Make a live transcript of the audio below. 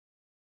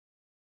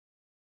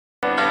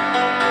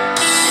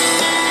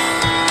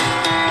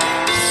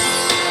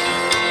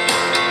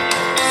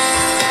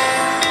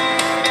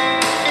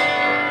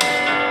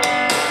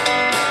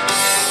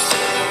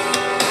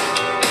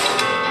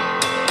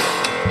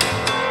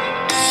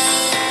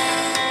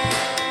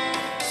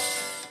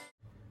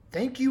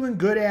Thank you and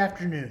good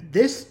afternoon.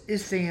 This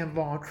is Sam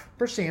Vaughn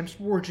for Sam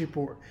Sports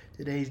Report.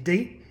 Today's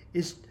date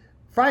is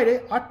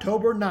Friday,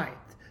 October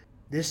 9th.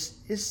 This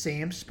is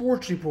Sam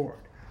Sports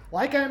Report.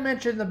 Like I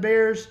mentioned, the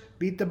Bears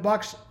beat the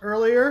Bucks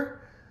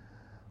earlier.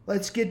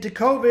 Let's get to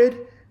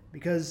COVID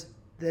because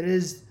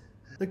the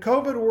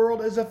COVID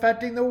world is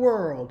affecting the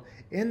world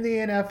in the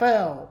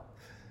NFL.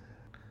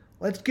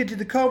 Let's get to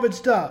the COVID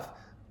stuff.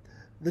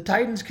 The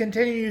Titans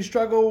continue to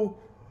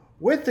struggle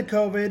with the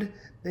COVID.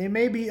 They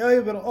may be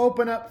able to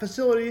open up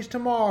facilities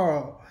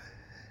tomorrow.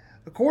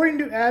 According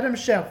to Adam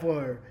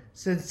Schefter,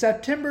 since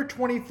September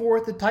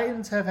 24th, the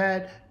Titans have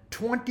had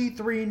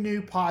 23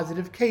 new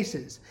positive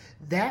cases.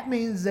 That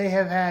means they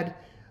have had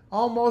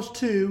almost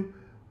 2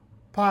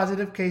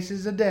 positive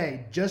cases a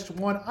day, just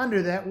one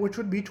under that, which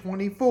would be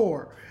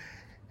 24.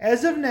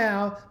 As of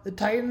now, the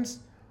Titans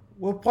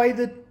will play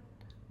the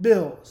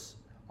Bills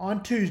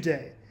on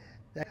Tuesday.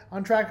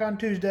 On track on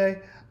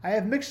Tuesday. I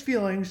have mixed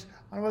feelings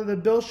on whether the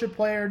Bills should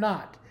play or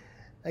not.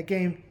 That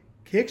game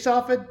kicks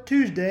off at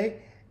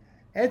Tuesday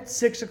at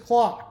 6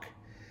 o'clock.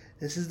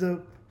 This is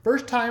the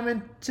first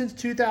time since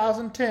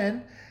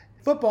 2010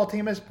 football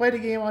team has played a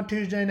game on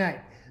Tuesday night.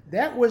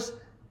 That was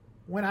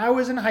when I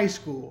was in high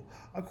school.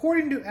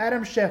 According to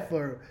Adam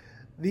Schefter,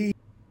 the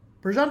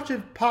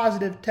presumptive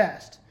positive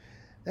test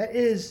that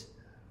is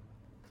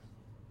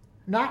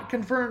not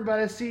confirmed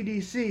by the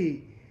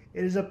CDC.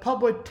 It is a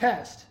public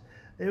test.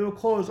 They will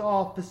close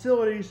all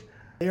facilities.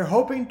 They are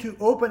hoping to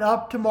open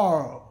up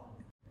tomorrow.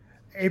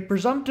 A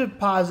presumptive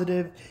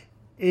positive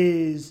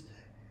is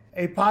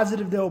a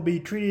positive that will be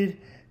treated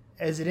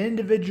as an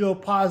individual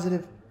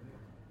positive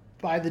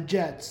by the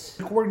Jets,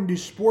 according to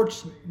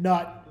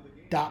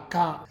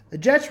sportsnut.com. The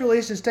Jets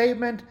released a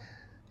statement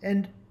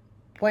and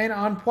plan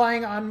on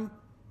playing on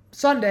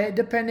Sunday,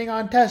 depending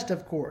on test,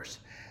 of course.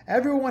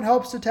 Everyone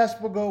hopes the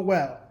test will go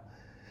well.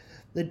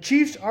 The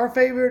Chiefs are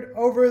favored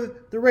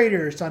over the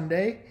Raiders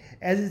Sunday.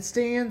 As it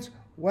stands,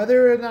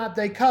 whether or not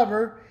they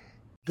cover,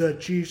 the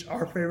Chiefs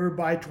are favored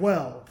by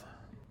 12.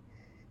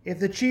 If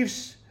the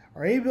Chiefs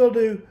are able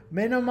to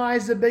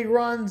minimize the big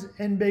runs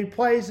and big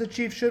plays, the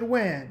Chiefs should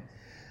win.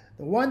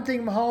 The one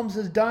thing Mahomes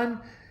has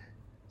done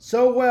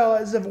so well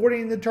is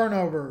avoiding the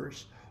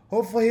turnovers.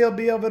 Hopefully he'll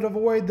be able to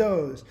avoid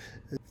those.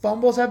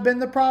 Fumbles have been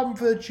the problem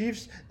for the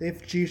Chiefs. The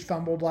Chiefs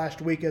fumbled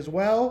last week as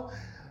well.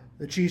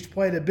 The Chiefs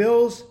play the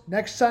Bills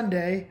next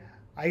Sunday.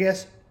 I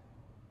guess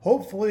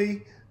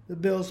hopefully the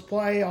Bills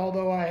play,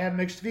 although I have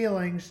mixed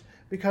feelings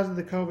because of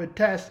the COVID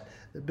test.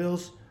 The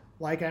Bills,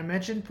 like I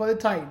mentioned, play the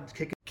Titans.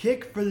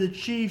 Kick for the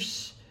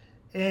Chiefs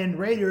and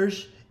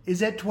Raiders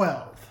is at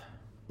 12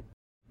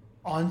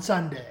 on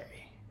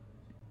Sunday.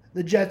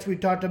 The Jets we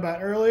talked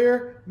about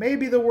earlier may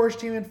be the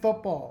worst team in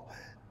football.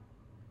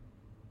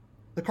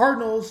 The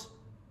Cardinals,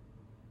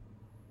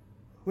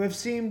 who have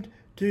seemed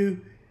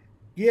to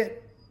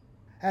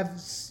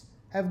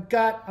have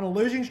got on a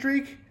losing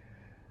streak.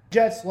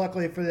 Jets,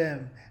 luckily for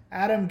them.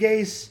 Adam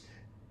Gase,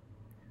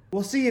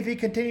 we'll see if he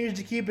continues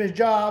to keep his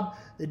job.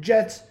 The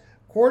Jets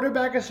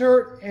quarterback is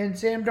hurt and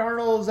Sam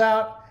Darnold is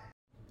out.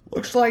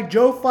 Looks like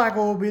Joe Flacco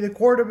will be the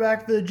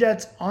quarterback for the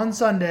Jets on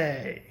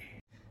Sunday.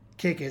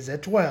 Kick is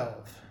at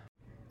 12.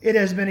 It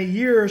has been a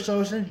year or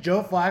so since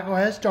Joe Flacco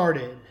has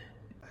started.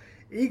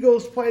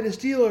 Eagles play the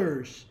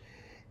Steelers.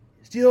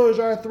 Steelers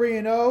are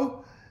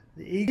 3-0.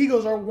 The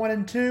Eagles are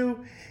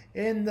 1-2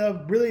 in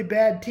the really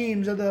bad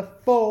teams of the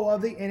foe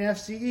of the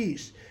NFC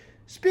East.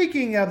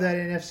 Speaking of that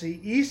NFC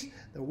East,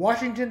 the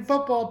Washington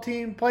football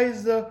team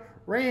plays the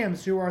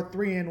Rams, who are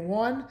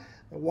 3-1.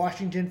 The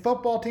Washington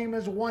football team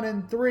is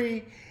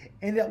 1-3,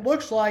 and it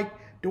looks like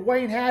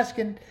Dwayne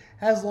Haskins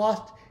has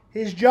lost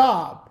his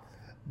job.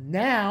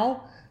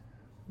 Now,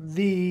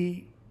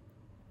 the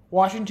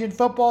Washington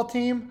football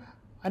team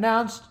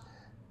announced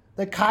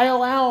that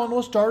Kyle Allen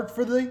will start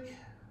for the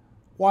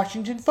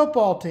Washington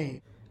football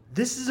team.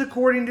 This is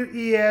according to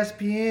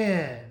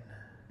ESPN.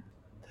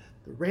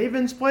 The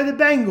Ravens play the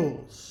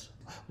Bengals.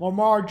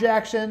 Lamar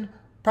Jackson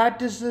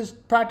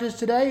practiced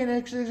today and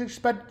is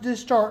expected to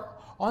start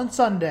on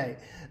Sunday.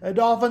 The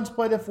Dolphins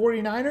play the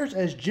 49ers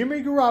as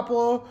Jimmy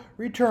Garoppolo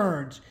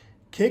returns.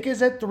 Kick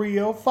is at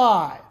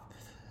 3:05.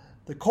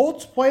 The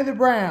Colts play the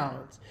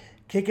Browns.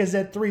 Kick is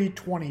at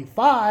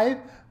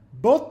 3:25.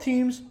 Both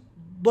teams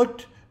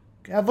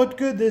have looked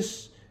good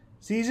this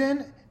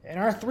season and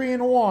are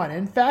 3-1.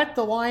 In fact,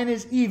 the line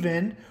is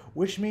even,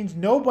 which means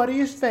nobody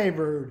is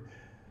favored.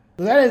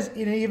 So that is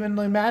an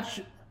evenly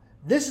matched.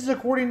 This is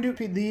according to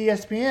the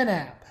ESPN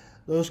app.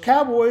 Those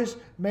Cowboys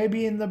may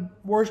be in the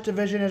worst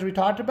division as we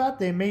talked about.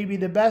 They may be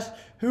the best.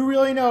 Who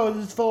really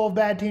knows? It's full of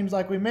bad teams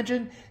like we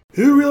mentioned.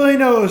 Who really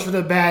knows for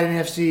the bad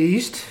NFC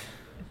East?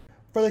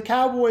 For the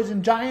Cowboys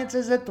and Giants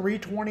is at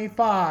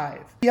 3:25.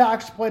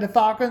 Seahawks play the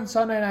Falcons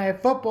Sunday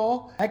Night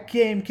Football. That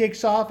game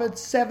kicks off at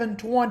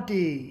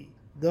 7:20.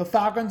 The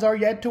Falcons are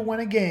yet to win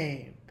a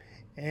game.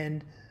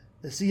 And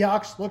the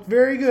Seahawks look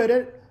very good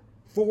at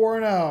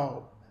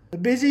 4-0. The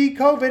busy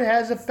COVID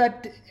has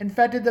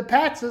infected the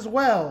Pats as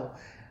well.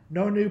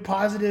 No new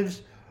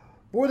positives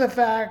for the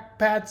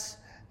Pats.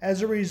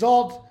 As a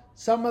result,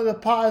 some of the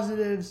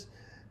positives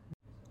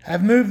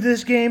have moved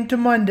this game to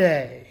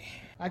Monday.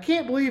 I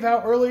can't believe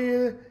how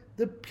early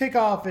the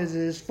kickoff is.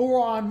 It is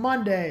 4 on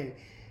Monday.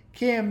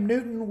 Cam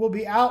Newton will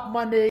be out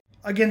Monday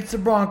against the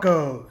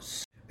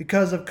Broncos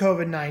because of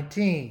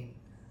COVID-19.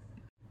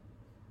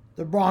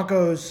 The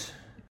Broncos,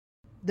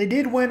 they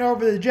did win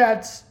over the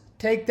Jets.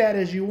 Take that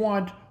as you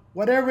want.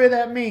 Whatever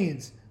that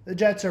means, the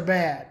Jets are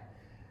bad.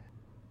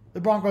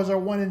 The Broncos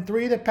are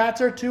 1-3. The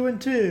Pats are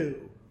 2-2.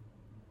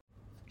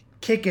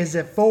 Kick is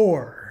at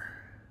 4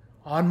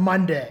 on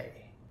Monday.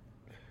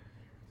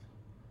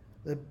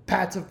 The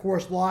Pats, of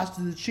course, lost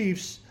to the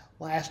Chiefs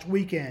last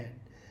weekend.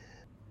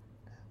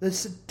 The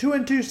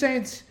 2-2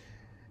 Saints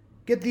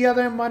get the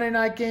other Monday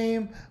night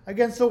game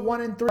against the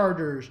 1-3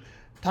 Chargers.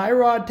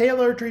 Tyrod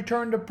Taylor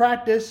returned to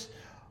practice,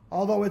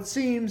 although it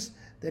seems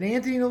that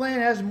Anthony Lynn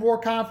has more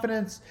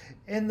confidence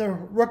in the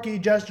rookie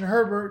Justin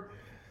Herbert,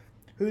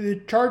 who the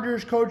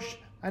Chargers coach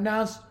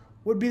announced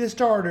would be the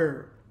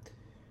starter.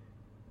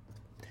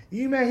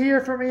 You may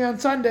hear from me on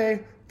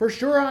Sunday. For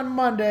sure on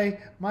Monday,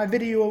 my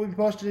video will be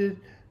posted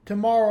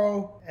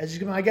tomorrow. As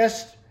my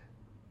guest,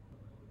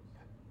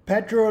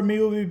 Petro and me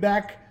will be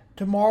back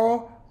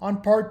tomorrow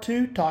on part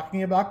 2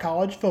 talking about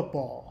college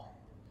football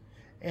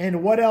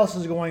and what else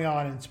is going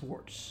on in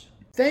sports.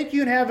 Thank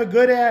you and have a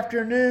good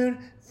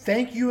afternoon.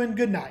 Thank you and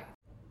good night.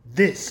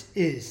 This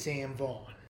is Sam Vaughn.